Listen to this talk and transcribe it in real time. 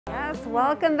Yes,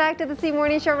 welcome back to the C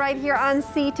Morning Show right here on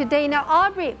C Today. Now,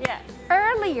 Aubrey,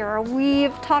 earlier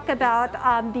we've talked about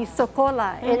the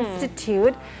Sekolah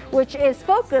Institute, which is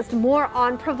focused more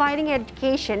on providing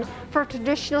education for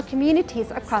traditional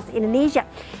communities across Indonesia.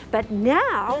 But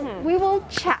now we will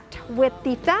chat with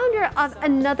the founder of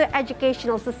another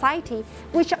educational society,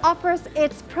 which offers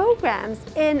its programs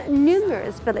in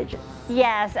numerous villages.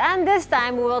 Yes, and this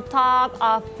time we will talk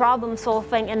of problem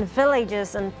solving in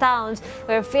villages and towns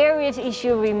where various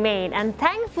issues remain. And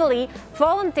thankfully,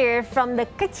 volunteers from the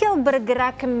Ketjil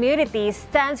Bergerak Community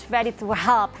stands ready to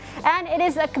help. And it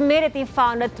is a community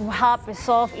founded to help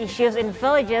resolve issues in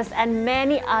villages and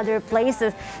many other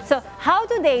places. So how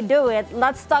do they do it?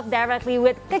 Let's talk directly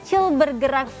with Ketjil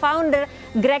Bergerak founder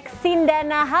Greg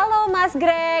Sindana. Hello, Mas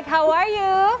Greg. How are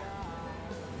you?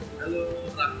 Hello,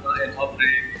 Rahma and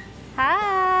Aubrey.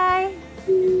 Hi.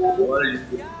 How are you?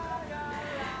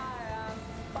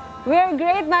 We're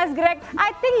great, Mas Greg.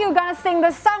 I think you're gonna sing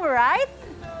the song, right?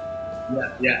 I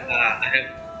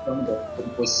have some that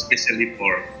composed specially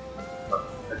for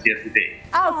here today.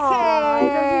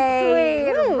 Okay.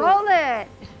 Sweet. Roll it.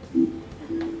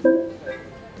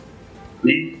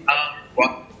 We are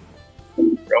one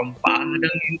from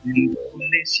Padang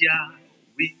Indonesia.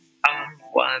 We are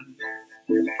one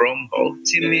from Ho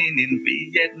Chi Minh in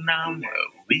Vietnam.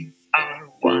 We are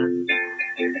one.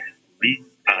 We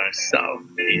are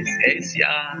Southeast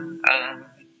Asia.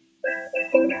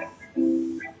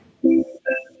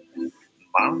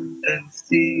 Mountains,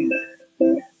 seas,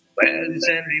 valleys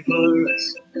and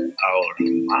rivers, our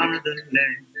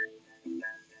motherland.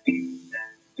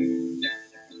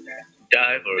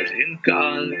 Diverse in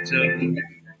culture,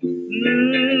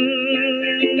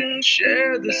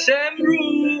 share the same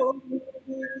root.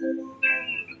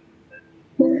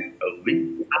 We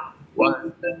are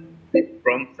one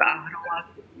from Sarawak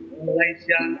to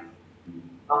Malaysia.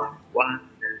 Are one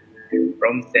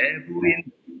from Sebuah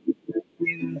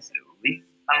in we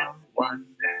are one.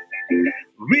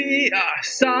 We are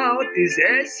Southeast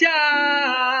Asia.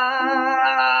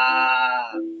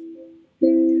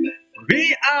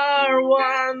 We are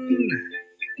one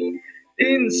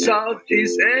in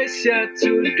Southeast Asia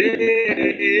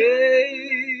today.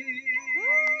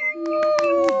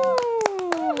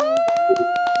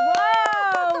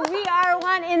 Wow, we are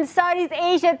one in Southeast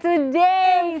Asia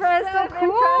today. Impressive, So cool.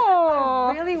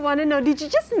 I really want to know, did you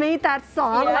just make that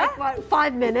song like what,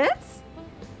 5 minutes?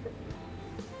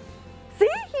 See,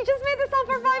 he just made the song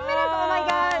for 5 minutes. Oh my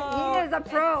God, he is a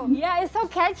pro. Yeah, it's so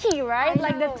catchy, right?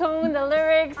 Like the tone, the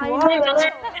lyrics. I Wow. know.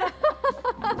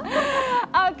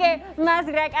 Okay, Mas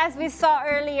Greg, as we saw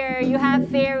earlier, you have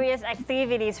various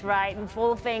activities, right,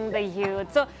 involving the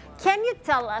youth. So can you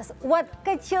tell us what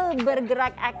Ketjil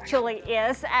Bergerak actually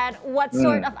is and what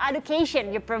sort of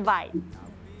education you provide?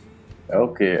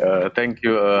 Okay, thank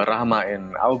you, Rahma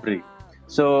and Aubrey.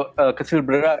 So, Ketjil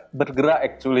Bergerak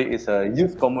actually is a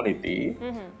youth community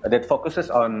that focuses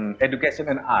on education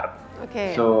and art.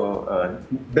 Okay. So,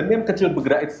 the name Ketjil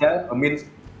Bergerak itself means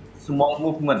small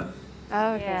movement.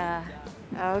 Okay. Yeah.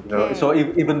 Okay. So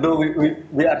even though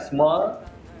we are small,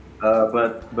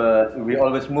 but we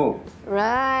always move.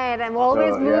 Right, I'm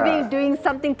always So, moving, yeah. doing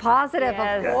something positive,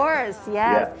 Yes. of course,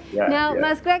 yes. Yeah, Now, yeah.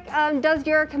 Mas Greg, does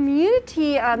your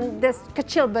community, this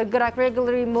Ketjil Bergerak,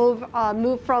 regularly move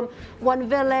from one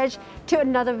village to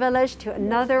another,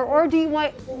 or do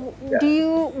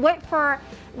you wait for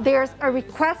there's a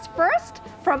request first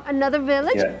from another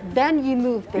village, then you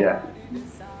move there?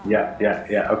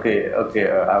 Yeah. Okay,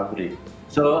 Aubrey.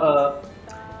 So,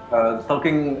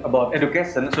 talking about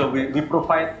education, so we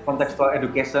provide contextual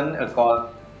education called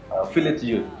village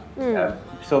youth.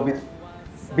 So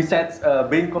besides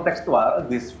being contextual,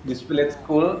 this village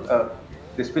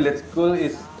school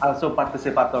is also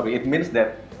participatory. It means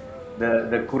that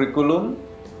the curriculum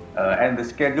and the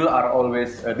schedule are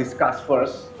always discussed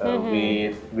first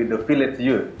with the village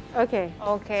youth. Okay.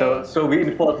 So we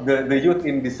involve the youth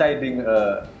in deciding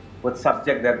what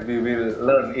subject that we will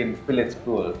learn in village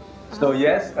school. So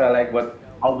yes, like what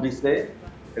Aubrey said,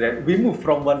 that we move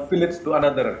from one village to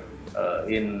another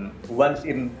once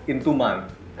in 2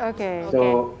 months. Okay.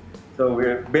 So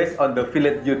we're based on the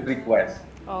village youth request.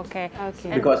 Okay.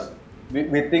 Because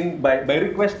we think by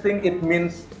requesting it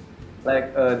means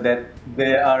like that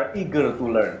they are eager to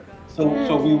learn.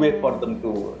 So we wait for them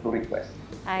to request.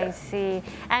 I see.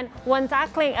 And when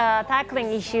tackling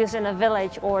issues in a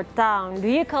village or town, do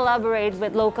you collaborate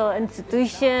with local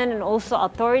institutions and also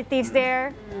authorities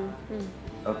there?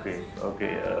 Okay,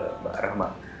 Mbak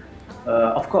Rahma.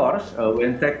 Of course,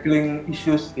 when tackling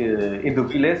issues in the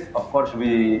village, of course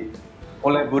we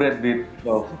collaborate with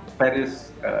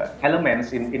various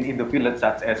elements in the village,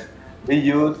 such as the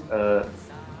youth,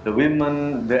 the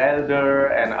women, the elder,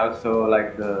 and also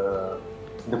like the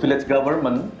village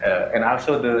government, and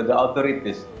also the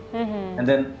authorities. And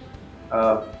then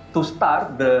to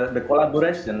start the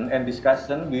collaboration and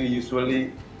discussion, we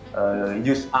usually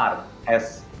use art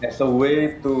as a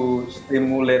way to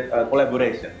stimulate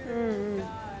collaboration.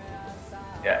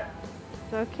 Yeah.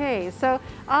 Okay, so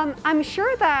I'm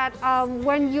sure that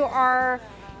when you are,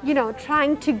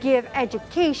 trying to give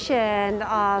education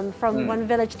from one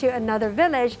village to another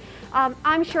village,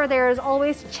 I'm sure there's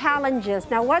always challenges.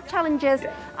 Now, what challenges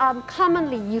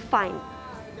commonly you find?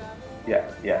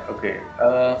 Yeah, okay.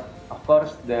 Of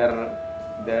course, there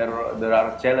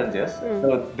are challenges.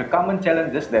 So the common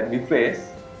challenges that we face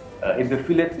in the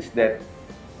village is that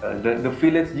the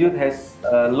village youth has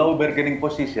a low bargaining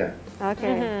position.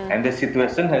 Okay. And the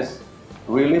situation has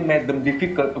really made them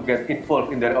difficult to get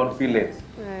involved in their own village.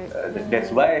 Right.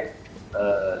 That's why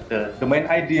the main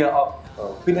idea of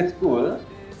village school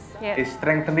is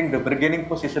strengthening the bargaining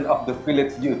position of the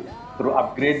village youth through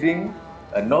upgrading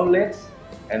knowledge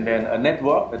and then a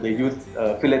network, the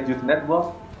village youth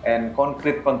network, and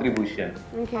concrete contribution.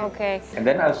 Okay. And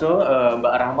then also,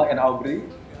 Mbak Rahma and Aubrey,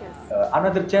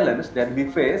 another challenge that we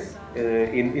face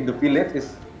in the village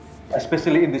is,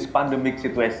 especially in this pandemic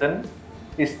situation,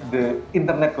 is the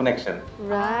internet connection.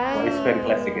 Right. So it's very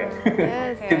classic.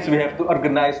 Yes. Since we have to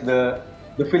organize the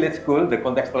village school, the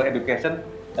contextual education,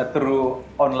 through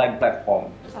online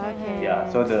platform. Okay.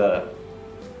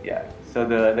 So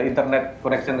the internet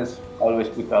connection is always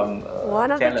become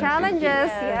one of the challenging.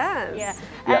 challenges.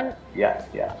 Yes.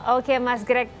 Yeah. Okay, Mas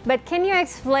Greg, but can you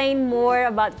explain more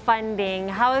about funding?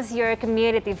 How is your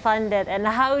community funded, and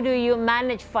how do you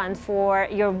manage funds for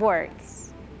your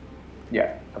works?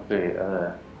 Yeah. Okay.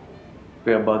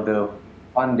 About the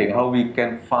funding, how we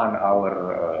can fund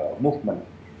our movement.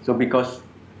 So because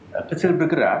Ketjil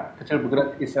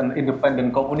Bergerak is an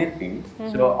independent community,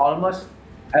 so almost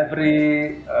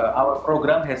every our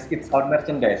program has its own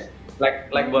merchandise,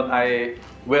 like what I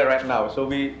wear right now. So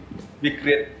we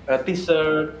create a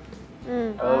T-shirt,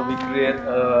 we create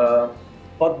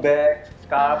tote bags,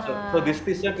 scarves. So this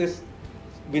T-shirt is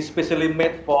specially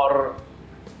made for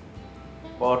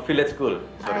village school.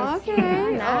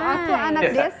 Okay. Aku anak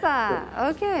desa.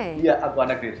 Okay. Yeah, aku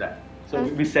anak desa. So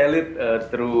we sell it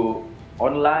through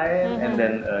online, and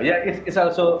then it's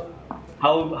also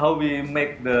how we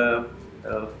make the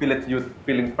village youth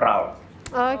feeling proud.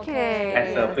 Okay.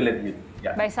 As a village youth.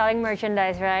 Yeah. By selling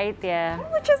merchandise, right? Yeah.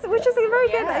 Which is a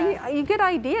very good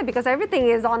idea, because everything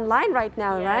is online right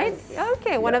now, right?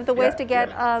 Okay. One of the ways to get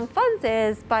funds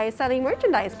is by selling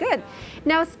merchandise. Good.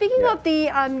 Now, speaking of the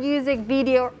music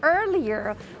video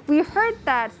earlier, we heard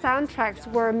that soundtracks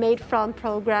were made from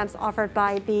programs offered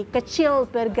by the Ketjil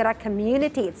Bergerak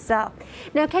Community itself.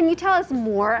 Now, can you tell us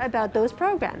more about those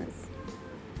programs?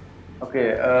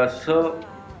 Okay, so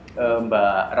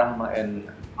Mbak Rahma and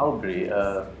Aubrey,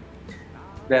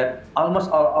 that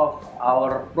almost all of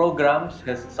our programs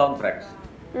has soundtracks.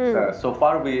 So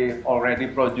far, we already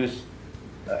produced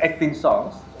 18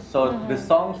 songs. So the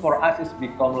songs for us is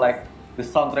become like the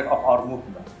soundtrack of our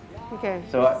movement. Okay.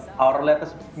 So our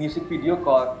latest music video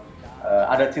called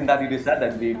Ada Cinta di Desa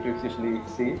that we previously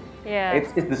see. Yeah.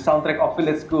 It's the soundtrack of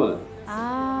village school.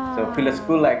 So village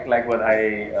school, like what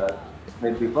I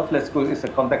made before, village school is a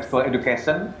contextual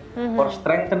education for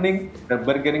strengthening the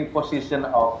bargaining position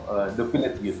of the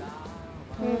village youth.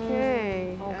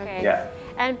 Okay. Yeah.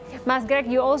 And Mas Greg,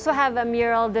 you also have a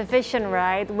mural division,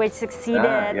 right, which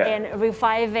succeeded in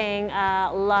reviving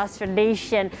lost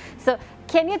tradition. So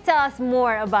can you tell us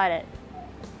more about it?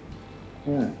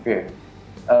 Okay.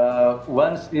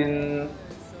 Once in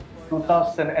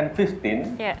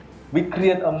 2015, we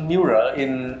create a mural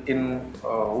in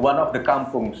one of the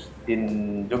kampungs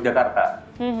in Yogyakarta.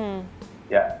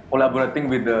 Yeah, collaborating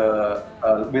with the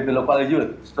local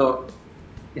youth. So,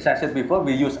 as I said before,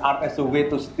 we use art as a way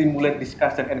to stimulate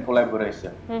discussion and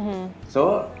collaboration.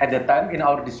 So, at the time, in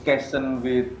our discussion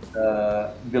with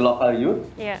the local youth,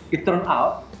 it turned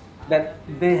out that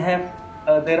they have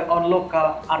their own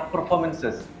local art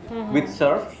performances, which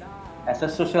serve as a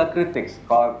social critics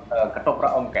called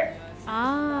Ketoprak Ongkek.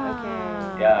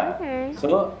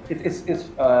 So it's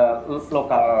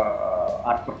local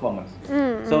art performance.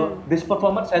 So this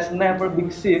performance has never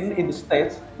been seen in the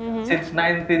States since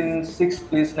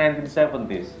 1960s,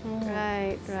 1970s.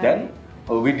 Right. Then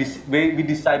we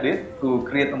decided to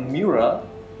create a mural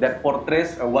that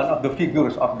portrays one of the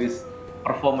figures of this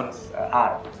performance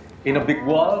art in a big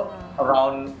wall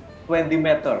around 20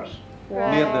 meters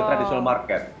near the traditional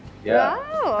market.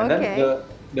 Wow, and then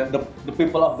the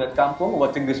people of that kampung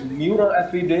watching this mural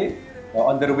every day,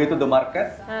 on their way to the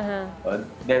market,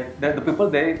 the people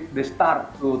they start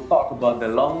to talk about the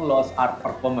long lost art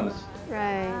performance,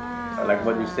 Right. like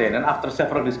what you said. And after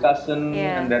several discussions,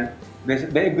 and then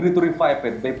they agree to revive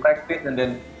it. They practice, and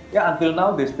then until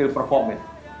now they still perform it.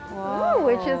 Oh,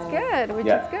 which is good,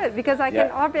 is good, because I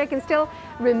can still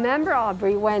remember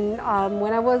Aubrey when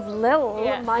I was little.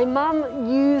 My mom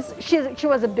she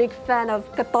was a big fan of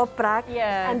ketoprak,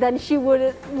 and then she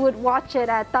would watch it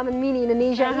at Taman Mini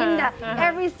Indonesia Indah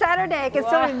every Saturday. I can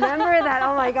still remember that.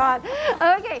 Oh my God.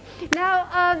 Okay, now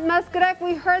Mas Greg,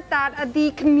 we heard that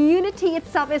the community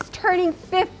itself is turning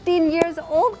 15 years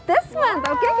old this month.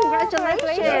 Okay,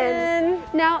 congratulations.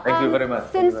 Now, thank you very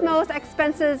much. Since most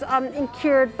expenses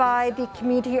incurred by the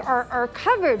community are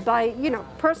covered by,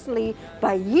 personally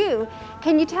by you,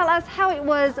 can you tell us how it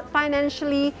was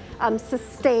financially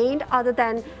sustained, other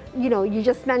than, you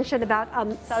just mentioned about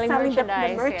selling the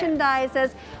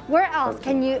merchandises. Where else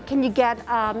can you get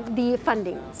the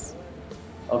fundings?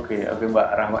 Okay,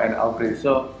 Mbak Rahma and Aubrey.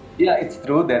 So it's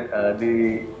true that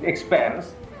the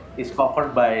expense is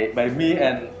covered by me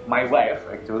and my wife,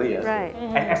 actually. Yes. Right.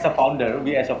 As a founder,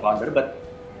 but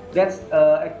that's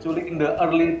actually in the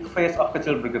early phase of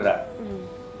Ketjil Bergerak.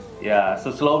 So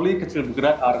slowly Ketjil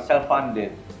Bergerak are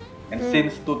self-funded, and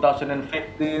since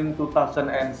 2015,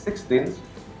 2016,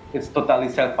 it's totally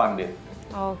self-funded.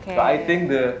 Okay. So I think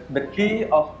the key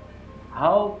of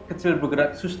how Ketjil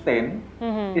Bergerak sustain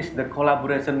is the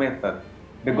collaboration method,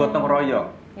 the gotong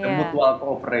royong, the mutual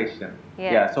cooperation.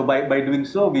 So by doing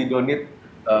so, we don't need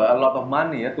a lot of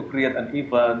money to create an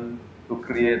event, to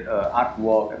create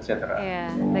artwork, etc.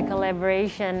 The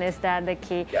collaboration is the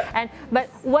key. But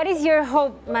what is your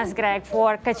hope, Mas Greg,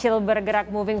 for Ketjil Bergerak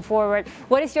moving forward?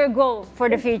 What is your goal for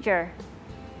the future?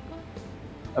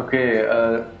 Okay,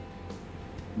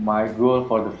 my goal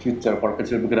for the future for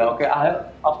Ketjil Bergerak. Okay,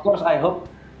 I hope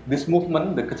this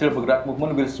movement, the Ketjil Bergerak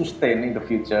movement, will sustain in the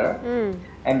future,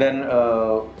 and then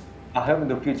I hope in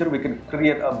the future we can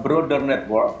create a broader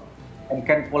network and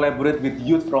can collaborate with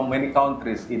youth from many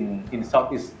countries in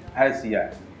Southeast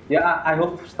Asia. I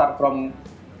hope start from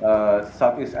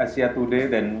Southeast Asia today,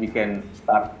 then we can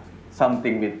start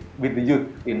something with the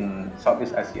youth in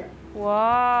Southeast Asia.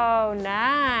 Wow,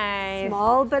 nice.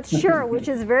 Small but sure, which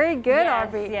is very good,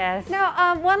 Aubrey. Yes. Now,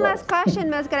 one last question,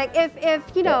 Ms. Greg. If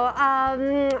people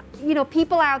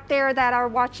out there that are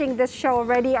watching this show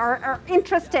already are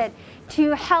interested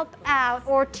to help out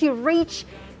or to reach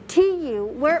to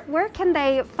you, where can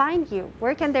they find you?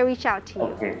 Where can they reach out to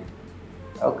you?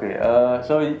 Okay.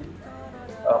 So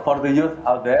for the youth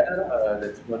out there,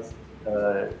 that's what's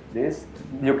this.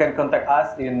 You can contact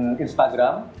us in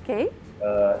Instagram. Okay.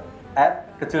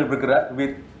 At Ketjil Bergerak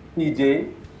with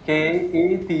PJ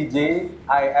KETJIL.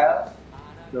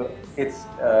 So it's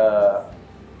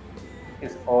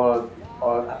all.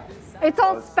 It's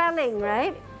all spelling,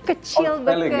 right? Ketjil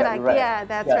Bergerak. Right.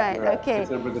 That's right. Okay.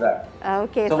 Ketjil Bergerak.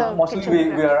 Okay. So mostly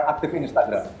we are active in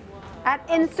Instagram. At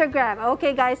Instagram. Okay,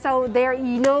 guys, so there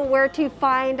you know where to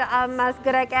find Mas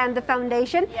Greg and the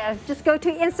foundation. Yes. Just go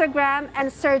to Instagram and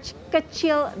search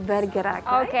Ketjil Bergerak.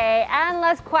 Right? Okay, and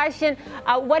last question.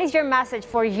 What is your message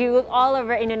for youth all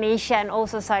over Indonesia and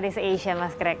also Southeast Asia,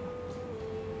 Mas Greg?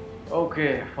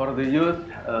 Okay, for the youth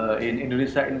in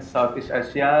Indonesia and Southeast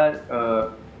Asia,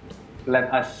 let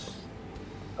us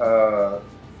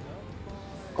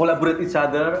collaborate each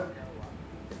other,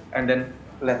 and then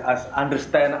let us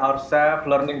understand ourselves,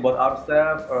 learning about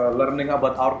ourselves, learning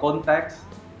about our context,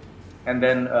 and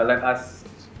then let us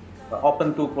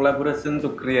open to collaboration to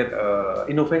create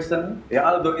innovation.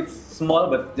 Although it's small,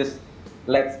 but just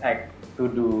let's act to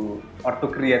do or to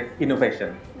create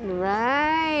innovation.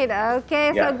 Right.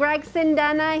 Okay. So Greg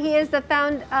Sindana, he is the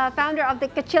founder of the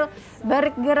Ketjil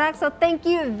Bergerak. So thank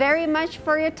you very much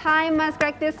for your time, Mas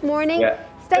Greg, this morning.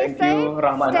 Stay safe,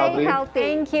 Rahma, stay healthy.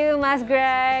 Thank you, Mas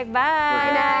Greg. Bye.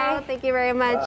 Bye now. Thank you very much.